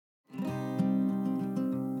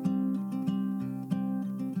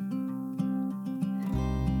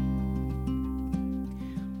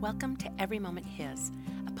Welcome to Every Moment His,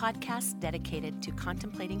 a podcast dedicated to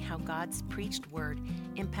contemplating how God's preached word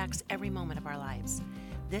impacts every moment of our lives.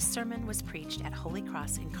 This sermon was preached at Holy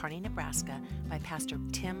Cross in Kearney, Nebraska by Pastor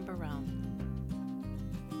Tim Barone.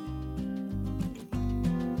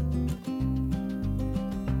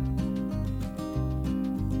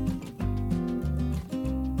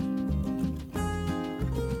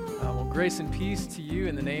 Grace and peace to you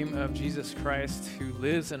in the name of Jesus Christ, who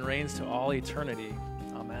lives and reigns to all eternity.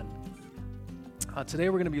 Amen. Today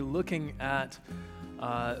we're going to be looking at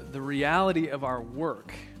the reality of our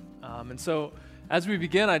work. And so as we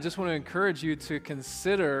begin, I just want to encourage you to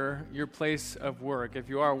consider your place of work. If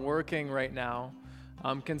you are working right now,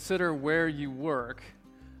 consider where you work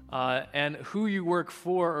and who you work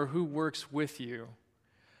for or who works with you.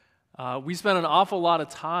 We spend an awful lot of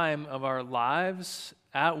time of our lives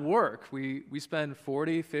at work. We spend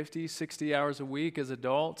 40, 50, 60 hours a week as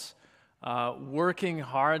adults working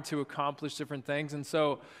hard to accomplish different things. And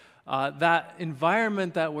so that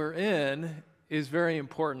environment that we're in is very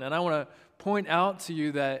important. And I want to point out to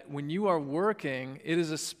you that when you are working, it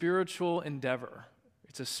is a spiritual endeavor.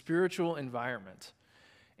 It's a spiritual environment.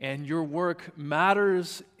 And your work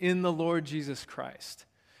matters in the Lord Jesus Christ.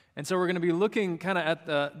 And so we're going to be looking kind of at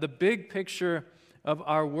the big picture of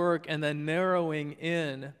our work and then narrowing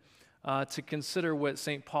in to consider what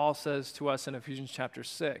St. Paul says to us in Ephesians chapter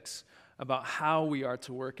 6 about how we are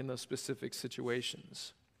to work in those specific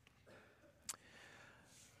situations.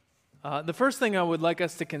 The first thing I would like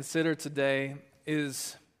us to consider today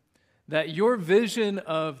is that your vision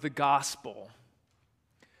of the gospel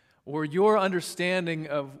or your understanding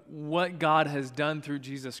of what God has done through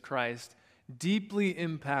Jesus Christ deeply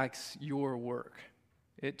impacts your work.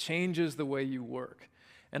 It changes the way you work.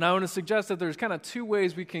 And I want to suggest that there's kind of two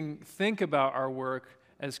ways we can think about our work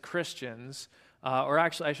as Christians, or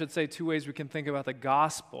actually I should say two ways we can think about the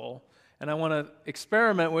gospel. And I want to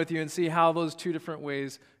experiment with you and see how those two different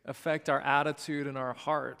ways affect our attitude and our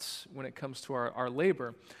hearts when it comes to our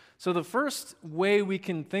labor. So the first way we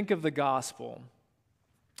can think of the gospel,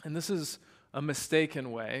 and this is a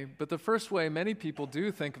mistaken way, but the first way many people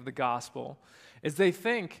do think of the gospel is they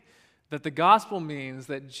think that the gospel means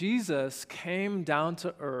that Jesus came down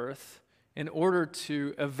to earth in order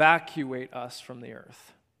to evacuate us from the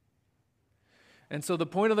earth. And so the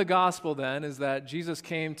point of the gospel then is that Jesus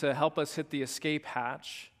came to help us hit the escape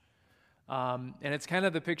hatch. And it's kind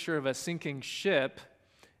of the picture of a sinking ship,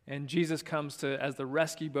 and Jesus comes as the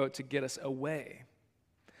rescue boat to get us away.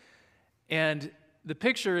 And the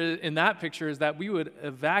picture in that picture is that we would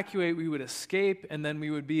evacuate, we would escape, and then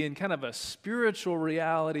we would be in kind of a spiritual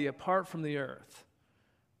reality apart from the earth,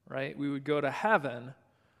 right? We would go to heaven,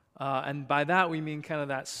 and by that we mean kind of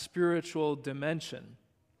that spiritual dimension.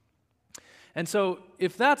 And so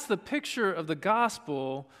if that's the picture of the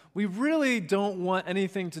gospel, we really don't want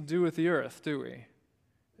anything to do with the earth, do we?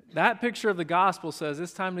 That picture of the gospel says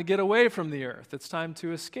it's time to get away from the earth. It's time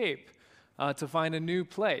to escape, to find a new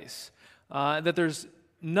place. That there's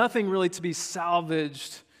nothing really to be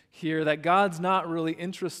salvaged here, that God's not really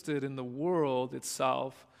interested in the world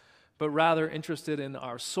itself, but rather interested in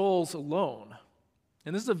our souls alone.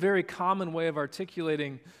 And this is a very common way of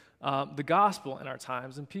articulating the gospel in our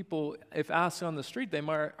times. And people, if asked on the street, they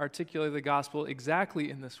might articulate the gospel exactly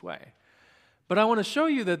in this way. But I want to show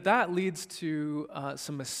you that leads to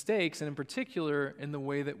some mistakes, and in particular in the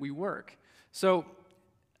way that we work. So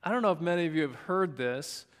I don't know if many of you have heard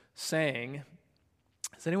this saying.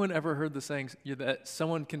 Has anyone ever heard the saying that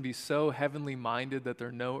someone can be so heavenly minded that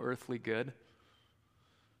they're no earthly good?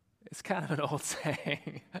 It's kind of an old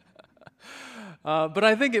saying. But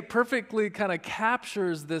I think it perfectly kind of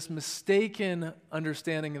captures this mistaken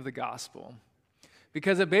understanding of the gospel.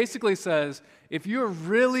 Because it basically says, if you're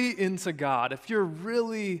really into God, if you're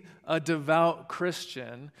really a devout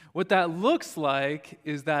Christian, what that looks like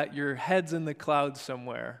is that your head's in the clouds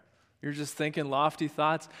somewhere. You're just thinking lofty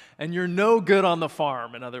thoughts, and you're no good on the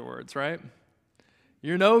farm, in other words, right?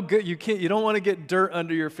 You're no good. You don't want to get dirt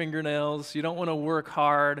under your fingernails. You don't want to work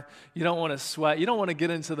hard. You don't want to sweat. You don't want to get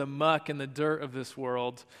into the muck and the dirt of this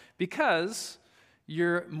world because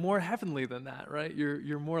you're more heavenly than that, right?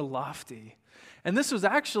 You're more lofty. And this was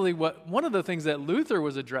actually one of the things that Luther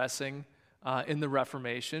was addressing in the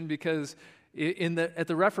Reformation, because at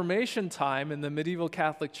the Reformation time in the medieval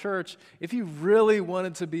Catholic Church, if you really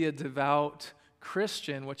wanted to be a devout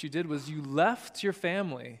Christian, what you did was you left your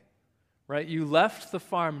family, right? You left the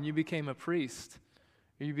farm and you became a priest.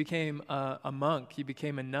 You became a monk. You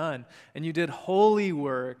became a nun. And you did holy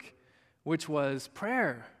work, which was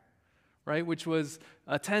prayer, right? Which was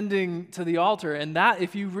attending to the altar. And that,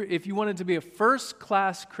 if you wanted to be a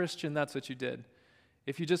first-class Christian, that's what you did.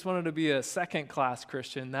 If you just wanted to be a second-class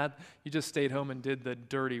Christian, that you just stayed home and did the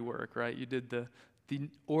dirty work, right? You did the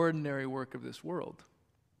ordinary work of this world.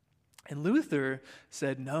 And Luther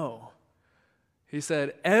said no. He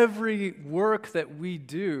said every work that we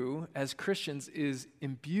do as Christians is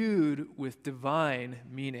imbued with divine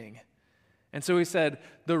meaning. And so he said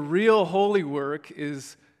the real holy work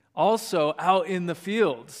is also out in the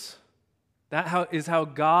fields. That is how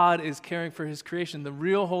God is caring for his creation. The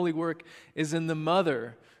real holy work is in the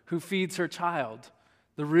mother who feeds her child.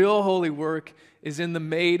 The real holy work is in the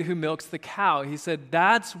maid who milks the cow. He said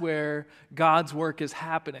that's where God's work is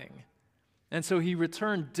happening. And so he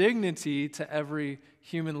returned dignity to every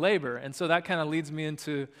human labor. And so that kind of leads me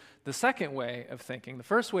into the second way of thinking. The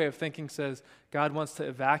first way of thinking says God wants to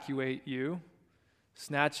evacuate you,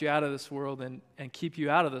 snatch you out of this world, and keep you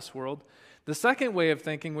out of this world. The second way of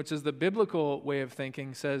thinking, which is the biblical way of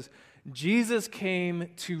thinking, says Jesus came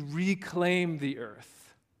to reclaim the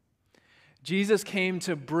earth. Jesus came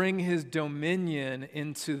to bring his dominion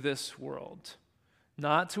into this world,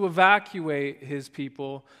 not to evacuate his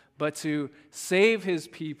people, but to save his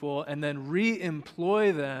people and then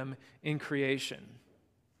re-employ them in creation.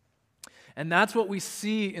 And that's what we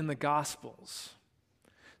see in the Gospels.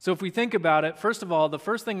 So if we think about it, first of all, the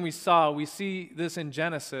first thing we see this in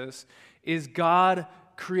Genesis, is God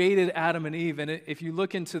created Adam and Eve. And if you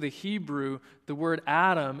look into the Hebrew, the word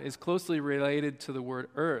Adam is closely related to the word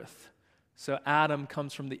earth. So Adam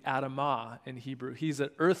comes from the Adamah in Hebrew. He's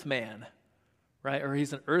an earthman, right? Or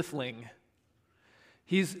he's an earthling.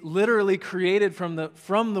 He's literally created from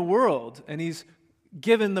the world, and he's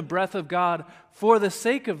given the breath of God for the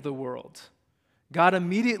sake of the world. God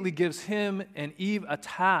immediately gives him and Eve a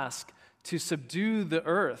task to subdue the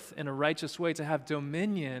earth in a righteous way, to have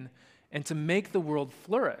dominion, and to make the world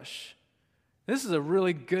flourish. This is a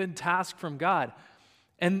really good task from God.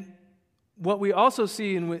 And what we also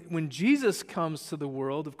see when Jesus comes to the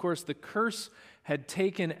world, of course, the curse had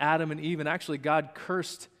taken Adam and Eve, and actually God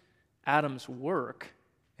cursed Adam's work,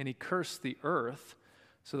 and he cursed the earth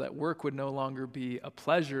so that work would no longer be a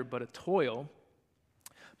pleasure but a toil.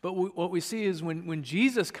 But what we see is when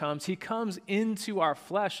Jesus comes, he comes into our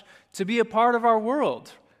flesh to be a part of our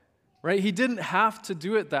world, right? He didn't have to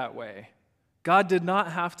do it that way. God did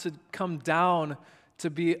not have to come down to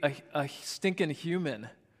be a stinking human,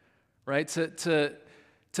 right?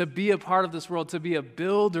 To be a part of this world, to be a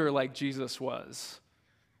builder like Jesus was.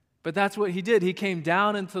 But that's what he did. He came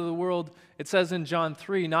down into the world, it says in John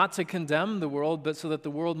 3, not to condemn the world, but so that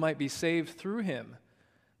the world might be saved through him.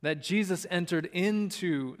 That Jesus entered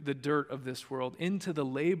into the dirt of this world, into the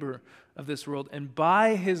labor of this world, and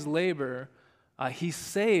by his labor, he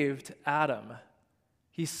saved Adam.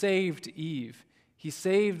 He saved Eve. He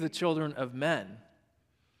saved the children of men.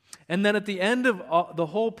 And then at the end of the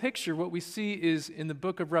whole picture, what we see is in the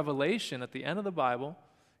book of Revelation, at the end of the Bible,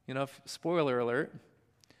 spoiler alert,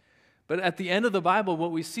 but at the end of the Bible,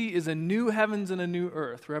 what we see is a new heavens and a new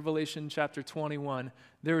earth. Revelation chapter 21,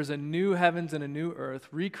 there is a new heavens and a new earth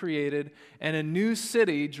recreated, and a new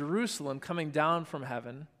city, Jerusalem, coming down from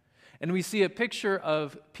heaven. And we see a picture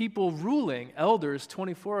of people ruling, elders,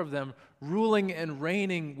 24 of them, ruling and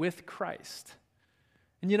reigning with Christ.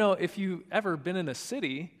 And if you've ever been in a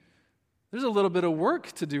city, there's a little bit of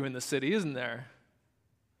work to do in the city, isn't there?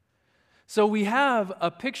 So we have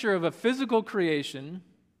a picture of a physical creation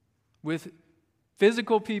with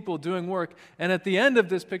physical people doing work, and at the end of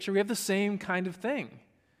this picture, we have the same kind of thing.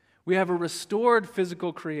 We have a restored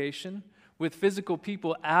physical creation with physical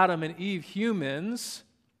people, Adam and Eve, humans,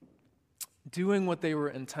 doing what they were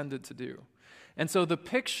intended to do. And so the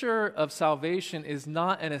picture of salvation is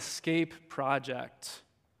not an escape project,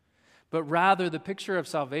 but rather the picture of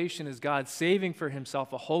salvation is God saving for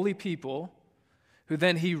himself a holy people who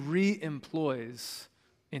then he re-employs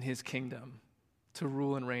in his kingdom to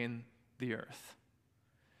rule and reign the earth.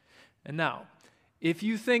 And now, if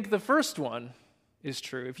you think the first one is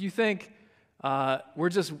true, if you think we're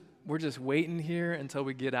just waiting here until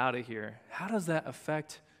we get out of here, how does that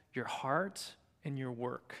affect your heart and your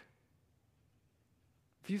work?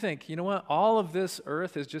 If you think, all of this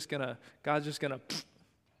earth is God's just gonna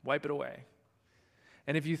wipe it away.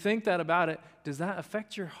 And if you think that about it, does that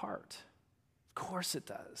affect your heart? Of course it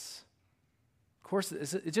does. Of course it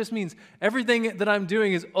is. It just means everything that I'm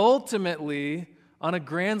doing is ultimately, on a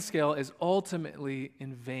grand scale, is ultimately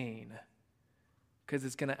in vain. Because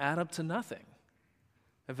it's going to add up to nothing.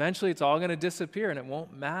 Eventually it's all going to disappear and it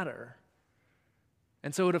won't matter.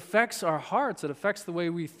 And so it affects our hearts. It affects the way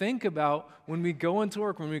we think about when we go into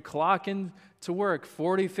work, when we clock into work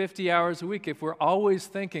 40, 50 hours a week. If we're always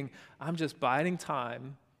thinking, I'm just biding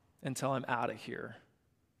time until I'm out of here.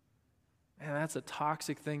 And that's a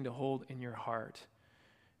toxic thing to hold in your heart.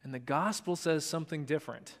 And the gospel says something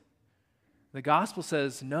different. The gospel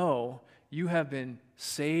says, no, you have been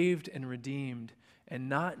saved and redeemed, and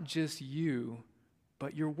not just you,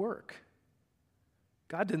 but your work.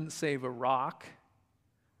 God didn't save a rock.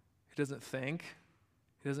 He doesn't think.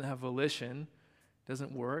 He doesn't have volition.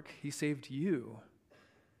 Doesn't work. He saved you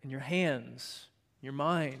and your hands, your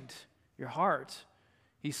mind, your heart.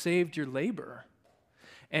 He saved your labor.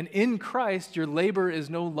 And in Christ, your labor is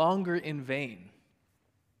no longer in vain.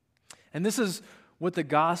 And this is what the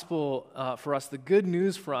gospel for us, the good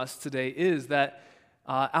news for us today is that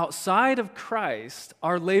outside of Christ,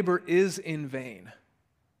 our labor is in vain.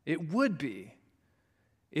 It would be.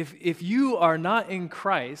 If you are not in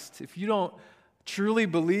Christ, if you don't truly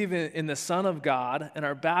believe in the Son of God and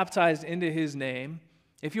are baptized into his name,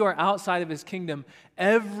 if you are outside of his kingdom,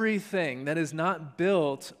 everything that is not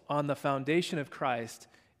built on the foundation of Christ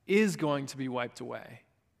is going to be wiped away.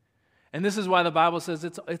 And this is why the Bible says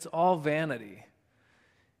it's all vanity.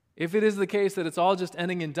 If it is the case that it's all just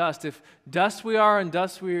ending in dust, if dust we are and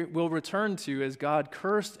dust we will return to as God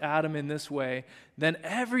cursed Adam in this way, then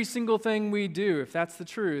every single thing we do, if that's the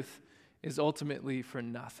truth, is ultimately for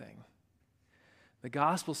nothing. The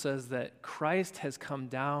gospel says that Christ has come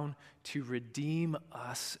down to redeem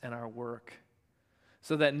us and our work,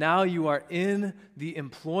 so that now you are in the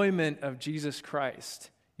employment of Jesus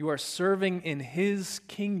Christ. You are serving in his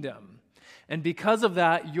kingdom. And because of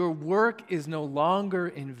that, your work is no longer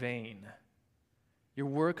in vain. Your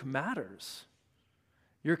work matters.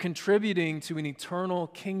 You're contributing to an eternal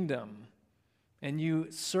kingdom, and you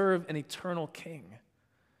serve an eternal king.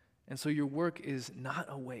 And so your work is not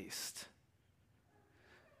a waste.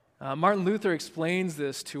 Martin Luther explains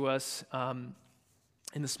this to us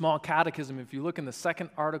in the Small Catechism. If you look in the second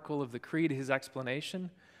article of the Creed, his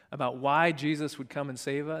explanation about why Jesus would come and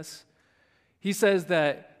save us, he says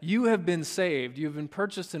that you have been saved, you have been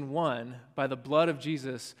purchased and won by the blood of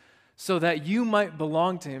Jesus so that you might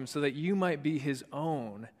belong to him, so that you might be his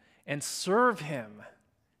own and serve him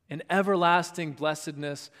in everlasting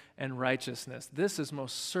blessedness and righteousness. This is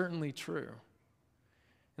most certainly true.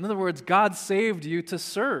 In other words, God saved you to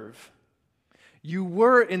serve. You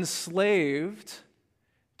were enslaved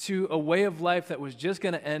to a way of life that was just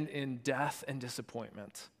going to end in death and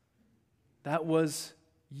disappointment. That was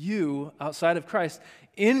you outside of Christ.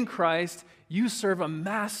 In Christ, you serve a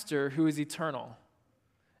master who is eternal.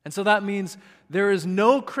 And so that means there is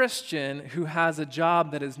no Christian who has a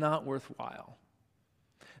job that is not worthwhile.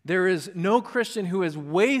 There is no Christian who has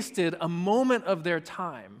wasted a moment of their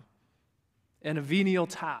time in a venial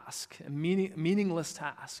task, a meaningless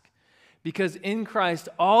task, because in Christ,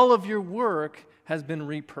 all of your work has been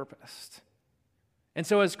repurposed. And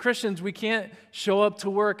so as Christians, we can't show up to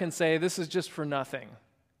work and say, this is just for nothing.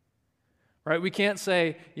 Right? We can't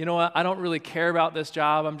say, you know what, I don't really care about this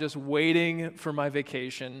job. I'm just waiting for my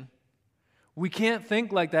vacation. We can't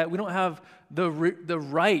think like that. We don't have the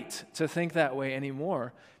right to think that way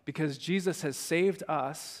anymore because Jesus has saved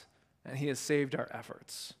us and he has saved our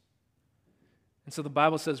efforts. And so the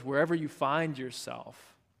Bible says, wherever you find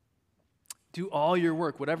yourself, do all your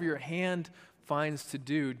work. Whatever your hand finds to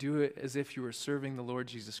do it as if you were serving the Lord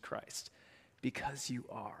Jesus Christ, because you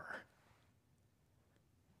are.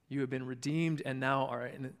 You have been redeemed and now are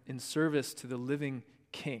in service to the living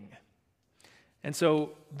King. And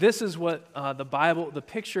so this is what the Bible, the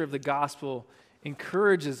picture of the gospel,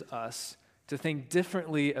 encourages us to think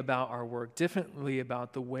differently about our work, differently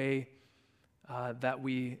about the way that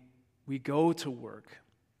we go to work.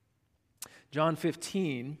 John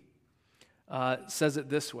 15 says it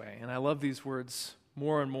this way, and I love these words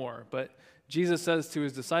more and more, but Jesus says to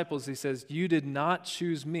his disciples, he says, "You did not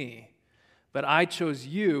choose me, but I chose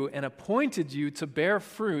you and appointed you to bear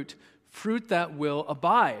fruit that will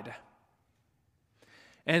abide."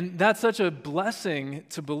 And that's such a blessing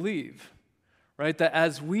to believe, right? That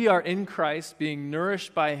as we are in Christ, being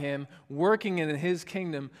nourished by him, working in his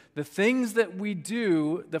kingdom, the things that we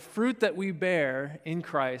do, the fruit that we bear in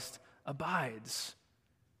Christ abides.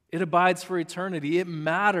 It abides for eternity. It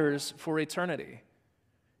matters for eternity.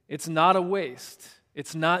 It's not a waste.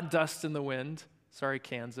 It's not dust in the wind. Sorry,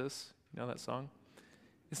 Kansas. You know that song?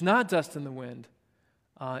 It's not dust in the wind.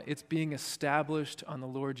 It's being established on the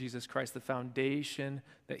Lord Jesus Christ, the foundation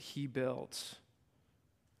that he built.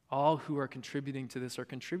 All who are contributing to this are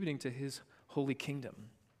contributing to his holy kingdom.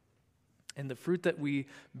 And the fruit that we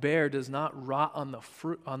bear does not rot on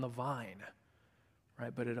the vine,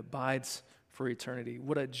 right? But it abides for eternity.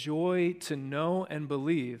 What a joy to know and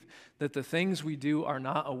believe that the things we do are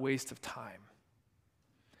not a waste of time.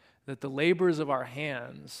 That the labors of our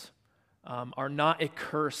hands are not a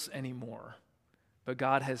curse anymore, but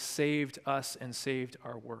God has saved us and saved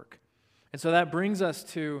our work. And so that brings us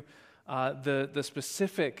to the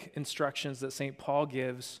specific instructions that St. Paul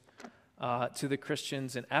gives to the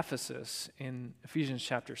Christians in Ephesus in Ephesians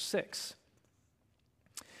chapter 6.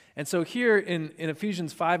 And so here in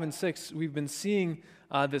Ephesians 5 and 6, we've been seeing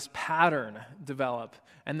this pattern develop,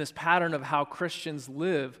 and this pattern of how Christians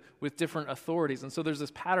live with different authorities. And so there's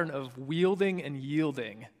this pattern of wielding and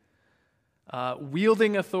yielding.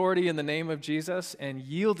 Wielding authority in the name of Jesus and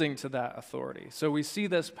yielding to that authority. So we see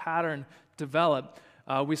this pattern develop.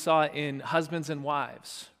 We saw it in husbands and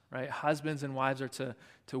wives, right? Husbands and wives are to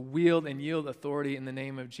wield and yield authority in the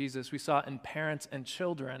name of Jesus. We saw it in parents and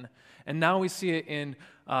children. And now we see it in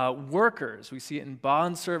workers. We see it in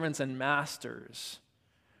bondservants and masters.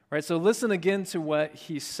 Right? So listen again to what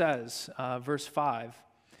he says, verse 5.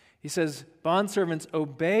 He says, "Bondservants,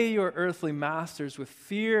 obey your earthly masters with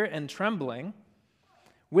fear and trembling,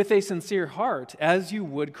 with a sincere heart, as you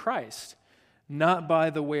would Christ, not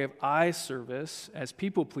by the way of eye service as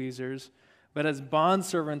people pleasers, but as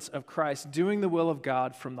bondservants of Christ, doing the will of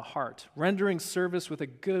God from the heart, rendering service with a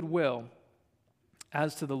good will,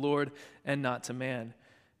 as to the Lord and not to man,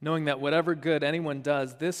 knowing that whatever good anyone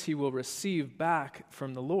does, this he will receive back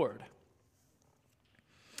from the Lord."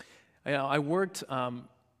 I worked,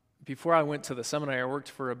 before I went to the seminary, I worked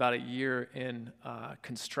for about a year in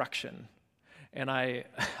construction. And I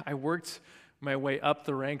worked my way up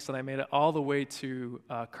the ranks, and I made it all the way to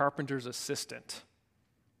carpenter's assistant,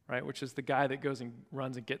 right, which is the guy that goes and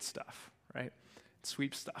runs and gets stuff, right,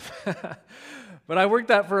 sweeps stuff. But I worked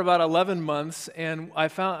that for about 11 months, and I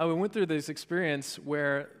went through this experience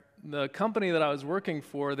where the company that I was working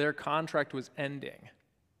for, their contract was ending.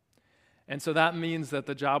 And so that means that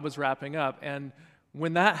the job was wrapping up. And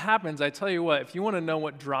when that happens, I tell you what, if you want to know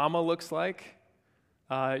what drama looks like,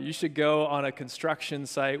 you should go on a construction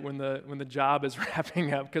site when the job is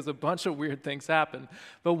wrapping up, because a bunch of weird things happen.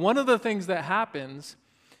 But one of the things that happens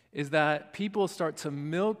is that people start to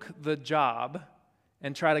milk the job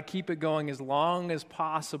and try to keep it going as long as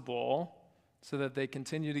possible so that they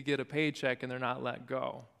continue to get a paycheck and they're not let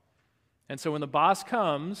go. And so when the boss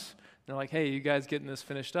comes, they're like, "Hey, you guys getting this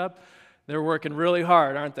finished up?" They're working really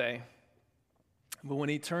hard, aren't they? But when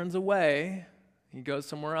he turns away, he goes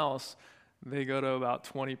somewhere else, they go to about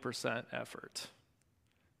 20% effort.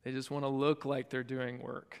 They just want to look like they're doing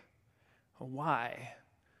work. Well, why?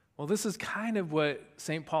 Well, this is kind of what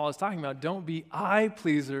St. Paul is talking about. Don't be eye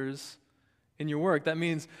pleasers in your work. That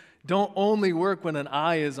means don't only work when an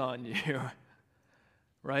eye is on you,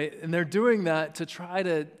 right? And they're doing that to try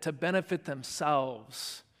to benefit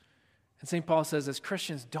themselves. And St. Paul says, as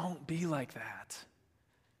Christians, don't be like that.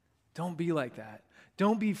 Don't be like that.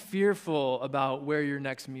 Don't be fearful about where your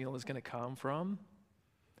next meal is going to come from.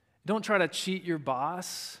 Don't try to cheat your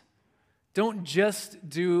boss. Don't just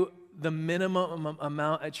do the minimum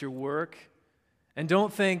amount at your work. And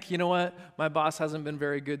don't think, you know what, my boss hasn't been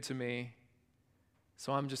very good to me,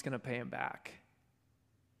 so I'm just going to pay him back.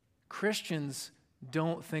 Christians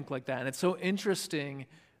don't think like that. And it's so interesting,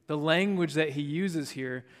 the language that he uses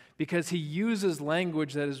here, because he uses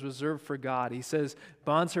language that is reserved for God. He says,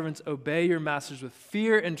 "Bondservants, obey your masters with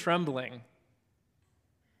fear and trembling."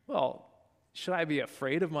 Well, should I be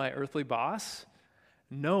afraid of my earthly boss?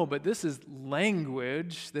 No, but this is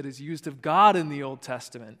language that is used of God in the Old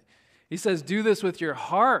Testament. He says, do this with your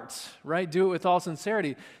heart, right? Do it with all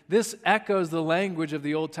sincerity. This echoes the language of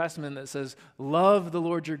the Old Testament that says, love the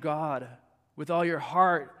Lord your God with all your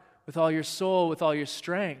heart, with all your soul, with all your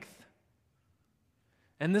strength.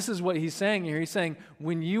 And this is what he's saying here. He's saying,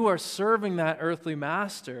 when you are serving that earthly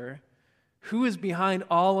master, who is behind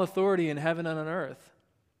all authority in heaven and on earth?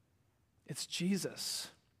 It's Jesus.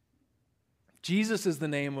 Jesus is the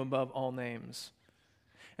name above all names.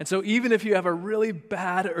 And so even if you have a really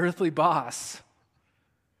bad earthly boss,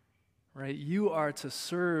 right, you are to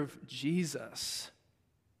serve Jesus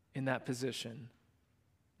in that position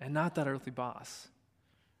and not that earthly boss,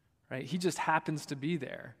 right? He just happens to be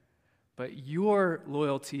there. But your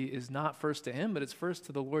loyalty is not first to him, but it's first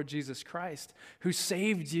to the Lord Jesus Christ, who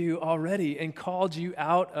saved you already and called you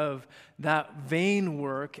out of that vain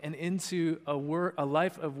work and into a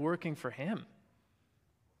life of working for him.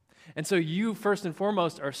 And so you, first and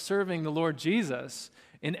foremost, are serving the Lord Jesus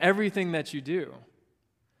in everything that you do.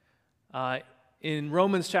 In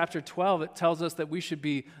Romans chapter 12, it tells us that we should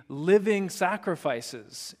be living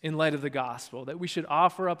sacrifices in light of the gospel, that we should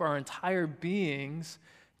offer up our entire beings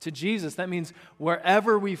to Jesus. That means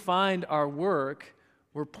wherever we find our work,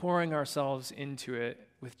 we're pouring ourselves into it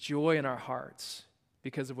with joy in our hearts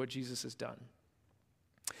because of what Jesus has done.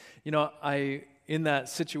 In that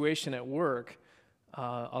situation at work,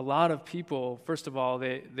 a lot of people, first of all,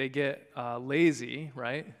 they get lazy,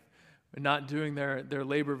 right? Not doing their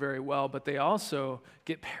labor very well, but they also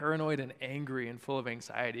get paranoid and angry and full of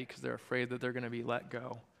anxiety because they're afraid that they're going to be let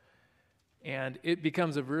go. And it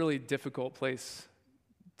becomes a really difficult place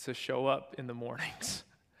to show up in the mornings.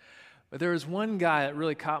 But there was one guy that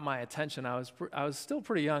really caught my attention. I was still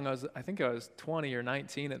pretty young. I think I was 20 or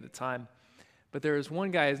 19 at the time. But there was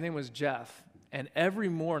one guy, his name was Jeff, and every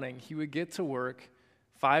morning he would get to work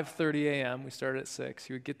 5:30 a.m. We started at 6.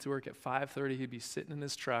 He would get to work at 5:30. He'd be sitting in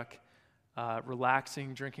his truck,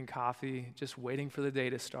 relaxing, drinking coffee, just waiting for the day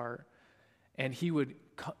to start. And he would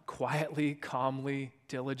quietly, calmly,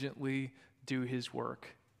 diligently do his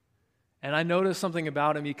work. And I noticed something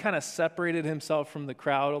about him. He kind of separated himself from the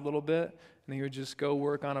crowd a little bit, and he would just go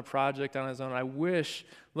work on a project on his own. I wish,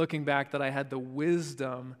 looking back, that I had the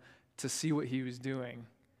wisdom to see what he was doing.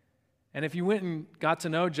 And if you went and got to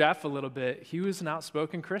know Jeff a little bit, he was an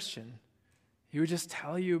outspoken Christian. He would just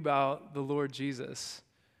tell you about the Lord Jesus.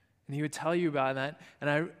 And he would tell you about that.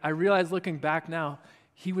 And I realized, looking back now,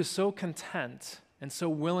 he was so content and so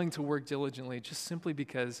willing to work diligently just simply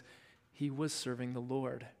because he was serving the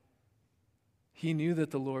Lord. He knew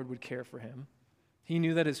that the Lord would care for him. He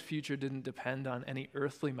knew that his future didn't depend on any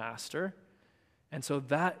earthly master. And so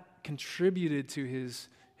that contributed to his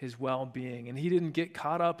well-being. And he didn't get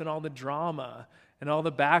caught up in all the drama and all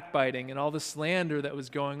the backbiting and all the slander that was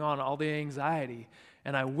going on, all the anxiety.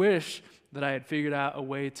 And I wish that I had figured out a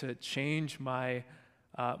way to change my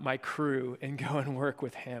crew and go and work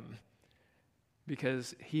with him,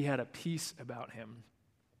 because he had a peace about him.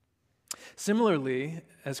 Similarly,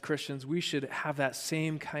 as Christians, we should have that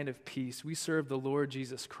same kind of peace. We serve the Lord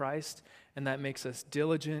Jesus Christ, and that makes us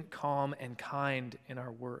diligent, calm, and kind in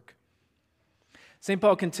our work. St.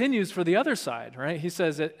 Paul continues for the other side, right? He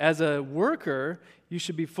says that as a worker, you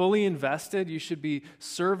should be fully invested. You should be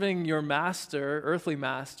serving your master, earthly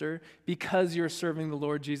master, because you're serving the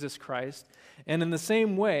Lord Jesus Christ. And in the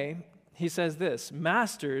same way, he says this: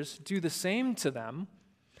 masters, do the same to them,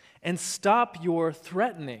 and stop your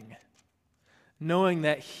threatening, knowing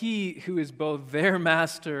that he who is both their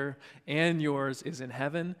master and yours is in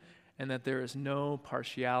heaven, and that there is no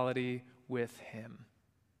partiality with him.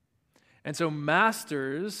 And so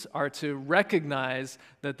masters are to recognize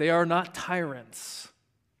that they are not tyrants,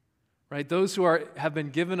 right? Those who have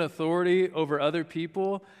been given authority over other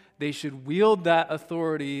people, they should wield that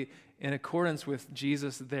authority in accordance with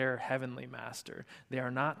Jesus, their heavenly master. They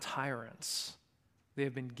are not tyrants. They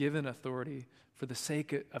have been given authority for the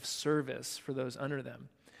sake of service for those under them.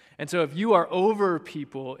 And so if you are over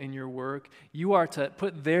people in your work, you are to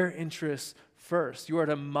put their interests first. You are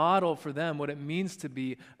to model for them what it means to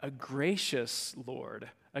be a gracious Lord,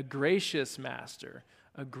 a gracious master,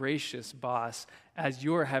 a gracious boss, as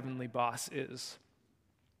your heavenly boss is.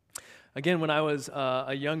 Again, when I was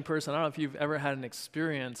a young person, I don't know if you've ever had an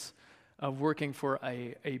experience of working for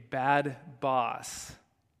a bad boss.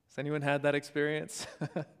 Has anyone had that experience?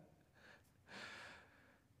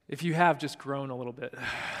 If you have, just groan a little bit.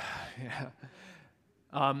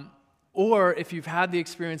 Yeah. Or if you've had the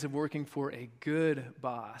experience of working for a good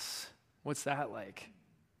boss, what's that like?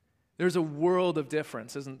 There's a world of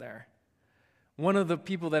difference, isn't there? One of the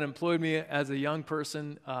people that employed me as a young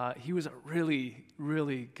person, he was a really,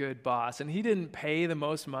 really good boss. And he didn't pay the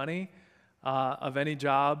most money of any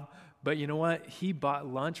job, but you know what? He bought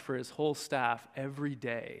lunch for his whole staff every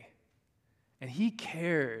day. And he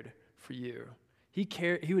cared for you.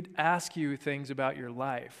 He would ask you things about your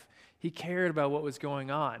life. He cared about what was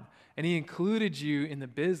going on. And he included you in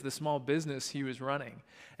the small business he was running.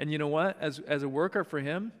 And you know what? As a worker for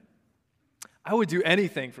him, I would do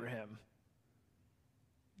anything for him.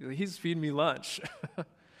 He's feeding me lunch.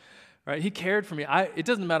 Right? He cared for me. It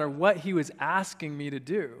doesn't matter what he was asking me to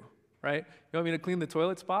do. Right? You want me to clean the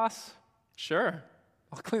toilets, boss? Sure.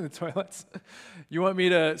 I'll clean the toilets. You want me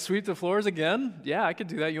to sweep the floors again? Yeah, I could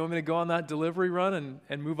do that. You want me to go on that delivery run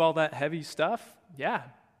and move all that heavy stuff? Yeah,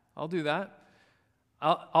 I'll do that.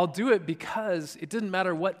 I'll do it because it didn't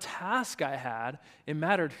matter what task I had. It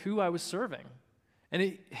mattered who I was serving.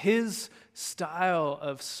 And his style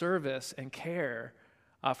of service and care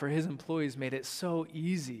for his employees made it so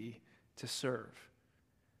easy to serve.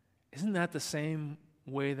 Isn't that the same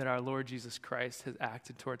way that our Lord Jesus Christ has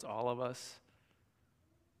acted towards all of us?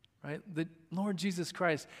 Right? The Lord Jesus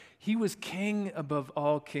Christ, he was king above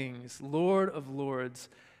all kings, Lord of lords,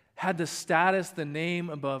 had the status, the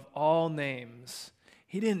name above all names.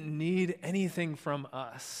 He didn't need anything from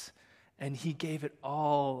us, and he gave it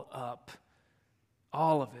all up,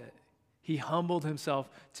 all of it. He humbled himself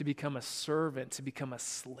to become a servant, to become a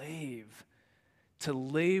slave, to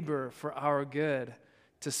labor for our good,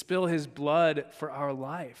 to spill his blood for our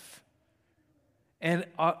life. And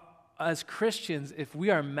as Christians, if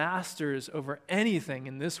we are masters over anything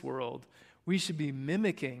in this world, we should be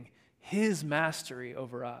mimicking his mastery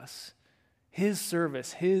over us, his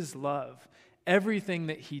service, his love. Everything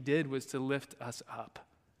that he did was to lift us up.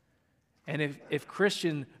 And if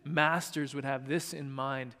Christian masters would have this in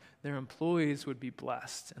mind, their employees would be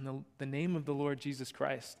blessed, and the name of the Lord Jesus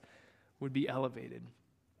Christ would be elevated.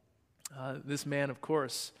 This man, of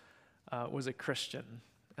course, was a Christian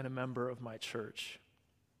and a member of my church.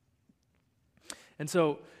 And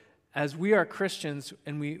so, as we are Christians,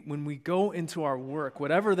 and when we go into our work,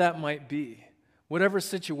 whatever that might be, whatever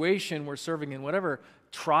situation we're serving in, whatever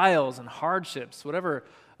trials and hardships, whatever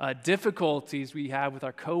difficulties we have with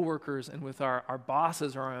our coworkers and with our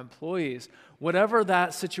bosses or our employees, whatever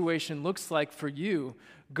that situation looks like for you,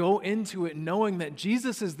 go into it knowing that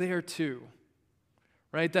Jesus is there too,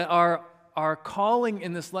 right? That our calling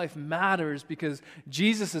in this life matters because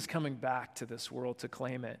Jesus is coming back to this world to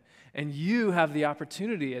claim it. And you have the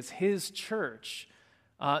opportunity as his church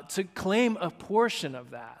to claim a portion of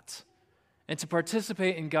that and to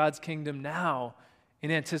participate in God's kingdom now in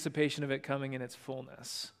anticipation of it coming in its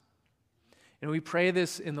fullness. And we pray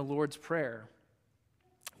this in the Lord's Prayer.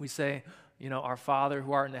 We say, our Father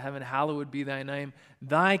who art in heaven, hallowed be thy name.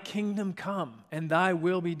 Thy kingdom come and thy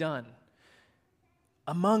will be done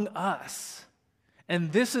among us.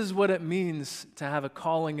 And this is what it means to have a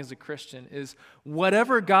calling as a Christian, is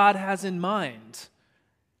whatever God has in mind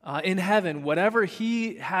in heaven, whatever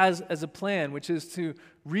he has as a plan, which is to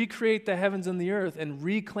recreate the heavens and the earth and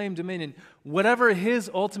reclaim dominion, whatever his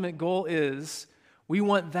ultimate goal is, we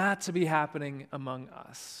want that to be happening among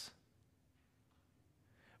us.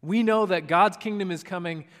 We know that God's kingdom is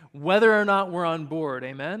coming whether or not we're on board,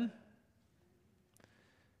 amen?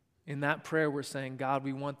 In that prayer, we're saying, God,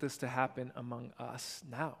 we want this to happen among us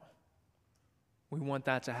now. We want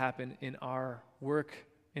that to happen in our work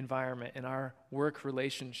environment, in our work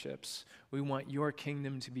relationships. We want your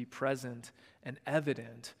kingdom to be present and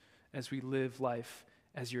evident as we live life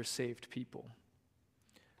as your saved people.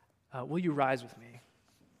 Will you rise with me?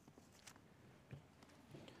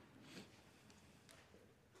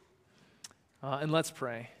 And let's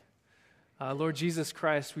pray. Lord Jesus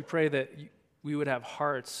Christ, we pray that we would have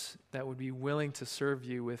hearts that would be willing to serve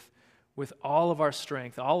you with all of our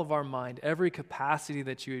strength, all of our mind, every capacity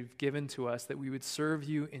that you have given to us, that we would serve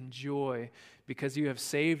you in joy because you have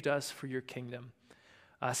saved us for your kingdom.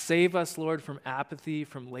 Save us, Lord, from apathy,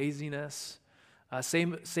 from laziness.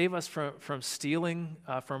 Save us from stealing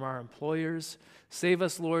from our employers. Save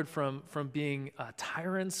us, Lord, from being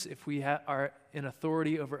tyrants if we are in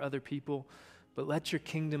authority over other people. But let your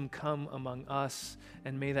kingdom come among us,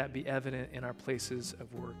 and may that be evident in our places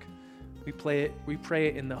of work. We pray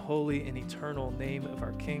it in the holy and eternal name of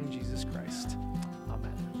our King, Jesus Christ.